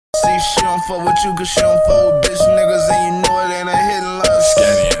see she don't fuck with you cause she don't fuck with bitch niggas, and you know it ain't a hidden love.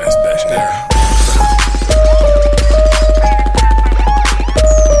 Skinny in this bitch there.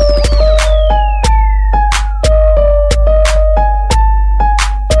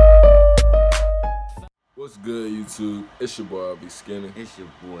 What's good, YouTube? It's your boy, I'll be Skinny. It's your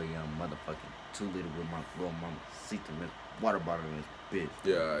boy, young motherfucking 2 liter with my little mama Sita water bottle in this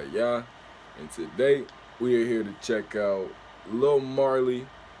bitch. Yeah. And today, we are here to check out Lil Marley.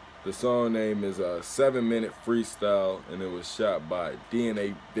 The song name is 7-minute Freestyle, and it was shot by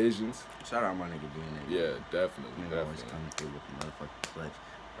DNA Visions. Shout out my nigga DNA. Yeah, definitely. Always coming through with the motherfucking clutch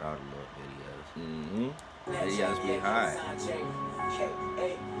for all the little videos. Mm-hmm. Videos be high.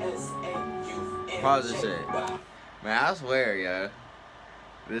 Pause this shit. Man, I swear, yo.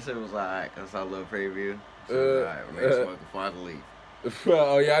 This shit was like, I saw a little preview. Alright, man, smoking fun to leave.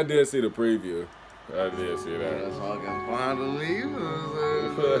 Oh, yeah, I did see the preview. I did see that. Yeah, smoking fun to leave.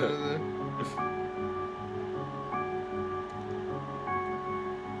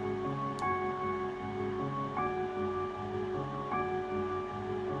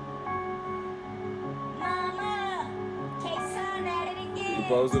 You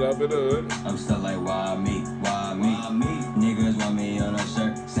posted up in the hood. I'm still like, why me? Why me? Niggas want me on a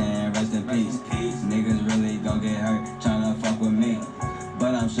shirt saying rest in peace. Niggas really gon' get hurt tryna fuck with me.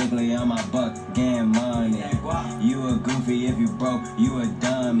 But I'm strictly on my buck, getting money. You a goofy if you broke, you a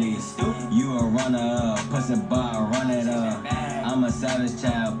dummy. You a runner up, pussy bar, run it up. I'm a savage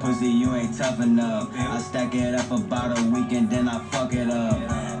child, pussy, you ain't tough enough. I stack it up about a week and then I fuck it up.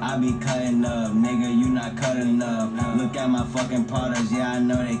 I be cutting up, nigga, you not cutting up. Look at my fucking products, yeah, I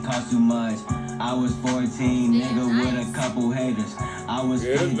know they cost too much. I was 14, nigga, with a couple haters. I was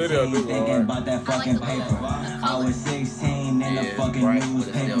 15, thinking about that fucking paper. I was 16 in the fucking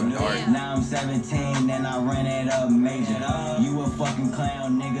newspaper. Now I'm 17 and I ran it up major. You a fucking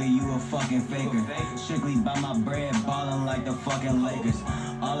clown, nigga, you a fucking faker. Strictly by my bread, ballin' like the fucking Lakers.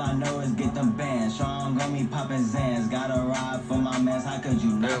 All I know is get them bands. Strong on me poppin' Zans. Gotta ride for my mans, how could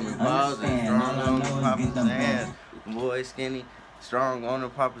you not understand? All I know is get them bands. Boy, Skinny, strong on the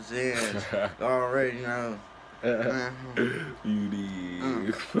Papa Zans. Already know. You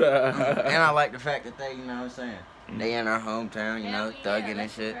And I like the fact that they, you know what I'm saying, they in our hometown, you know, thugging and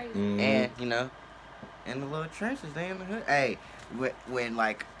shit. And, you know, in the little trenches, they in the hood. Hey, when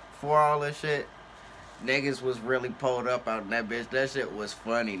like, for all this shit, niggas was really pulled up out in that bitch. That shit was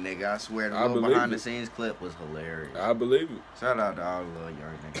funny, nigga. I swear, the little behind the scenes clip was hilarious. I believe it. Shout out to all the little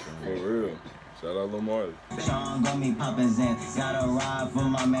young niggas. For real. Shout out Lil Marley.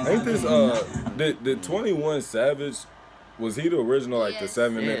 Ain't this, the 21 Savage, was he the original, like, the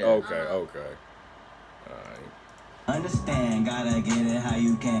 7-minute? Yeah. Okay. Alright. Understand, gotta get it how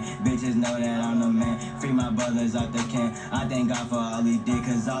you can. Bitches know that I'm the man. Free my brothers out the can. I thank God for all he did,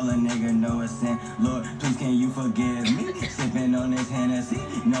 cause all a nigga know is sin. Lord, please can you forgive me? Sipping on this Hennessy.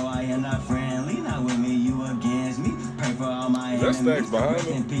 No, I am not friendly. Not with me, you against me. Pray for all my enemies. Rest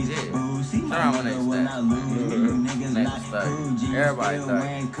in peace. Ooh, see my mother will not lose. You niggas not cool. G, you still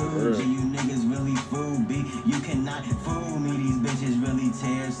wearing cool. G, you niggas really fool. B, you cannot fool me. These bitches really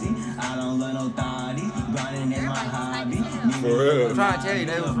tipsy. I don't love no thotties. Grinding is my hobby. For real. I'm trying to tell you,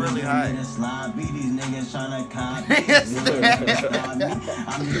 they was really high. These niggas trying to copy.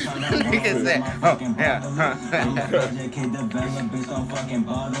 Niggas said, oh, yeah.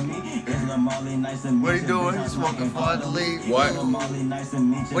 What he doing? He's smoking fun to leave. What?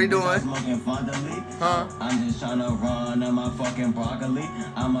 What he doing? Huh? I'm just trying to run on my fucking broccoli.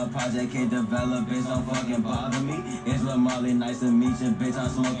 I'm a project kid developer, bitch, don't fucking bother me. It's Lil Marley, nice to meet you, bitch, I'm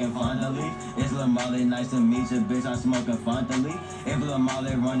smoking fun to leave. It's Lil Marley, nice to meet you, bitch, I'm smoking fun to leave. If Lil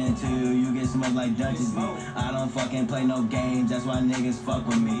Marley run into you, get smoked like Dutchess. I don't fucking play no games, that's why niggas fuck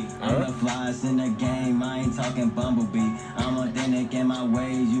with me. I'm the flyest in the game, I ain't talking Bumblebee. I'm authentic in my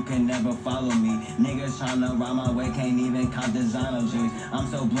ways, you can never follow me. Niggas tryna ride my way, can't even cop designer juice. I'm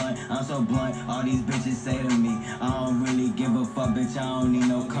so blunt, all these bitches say to me, I don't really give a fuck, bitch, I don't need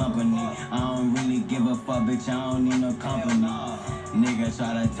no company. I don't really give a fuck, bitch, I don't need no company. Nigga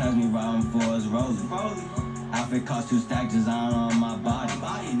try to touch me, riding for his Rosie. Outfit cost 2 stacks, design on my body.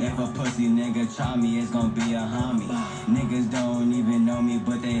 If a pussy nigga try me, it's gon' be a homie. Niggas don't even know me,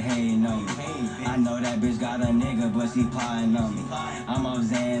 but they hating on me. I know that bitch got a nigga, but she plotting on me. I'm off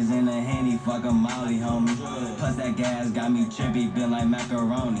Zans in a Henny, fuck a Molly, homie. Plus that gas got me trippy, been like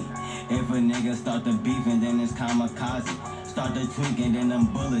macaroni. If a nigga start the beefing, then it's kamikaze. Start the tweaking, then them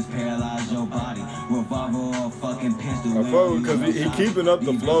bullets paralyze your body. Revolver or fucking pistol. I fuck with because he keeping up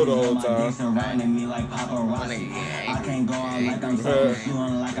the flow the whole time. Surrounding me like paparazzi. I can't go out like I'm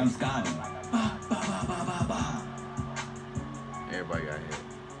shooting like I'm Scotty. Everybody got hit.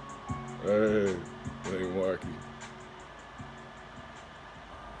 Hey, Marky.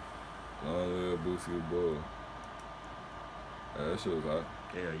 Long live Boosie Bull. That shit was hot.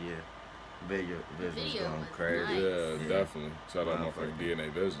 Hell yeah. Vision's going crazy. Nice. Yeah, definitely. Shout out my fucking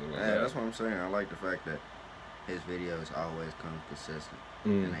DNA Vision. Yeah, that's what I'm saying. I like the fact that his videos always come consistent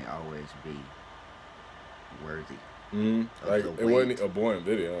and they always be worthy. Like it wasn't a boring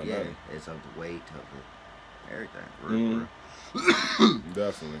video. Yeah, it's of the weight of everything. Real.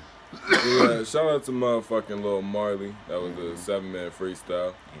 Definitely. Yeah, shout out to motherfucking Lil Marley. That was a 7-minute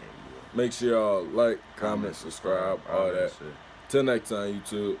freestyle. Yeah. Make sure y'all like, comment, subscribe, all that. Shit. Till next time,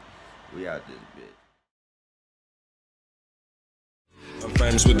 YouTube. We out this bitch. I'm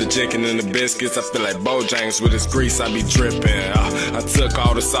famous with the chicken and the biscuits. I feel like Bojangles with his grease. I be dripping. I took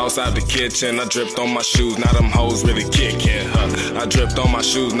all the sauce out the kitchen. I dripped on my shoes. Now them hoes really kicking. I dripped on my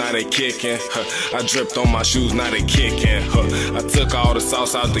shoes. Now they kicking. I dripped on my shoes. Now they kicking. I took all the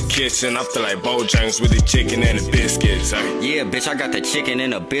sauce out the kitchen. I feel like Bojangles with the chicken and the biscuits. Yeah, bitch, I got the chicken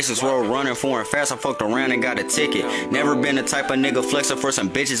in the business world running foreign fast. I fucked around and got a ticket. Never been the type of nigga flexing for some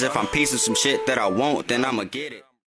bitches. If I'm piecing some shit that I want, then I'ma get it.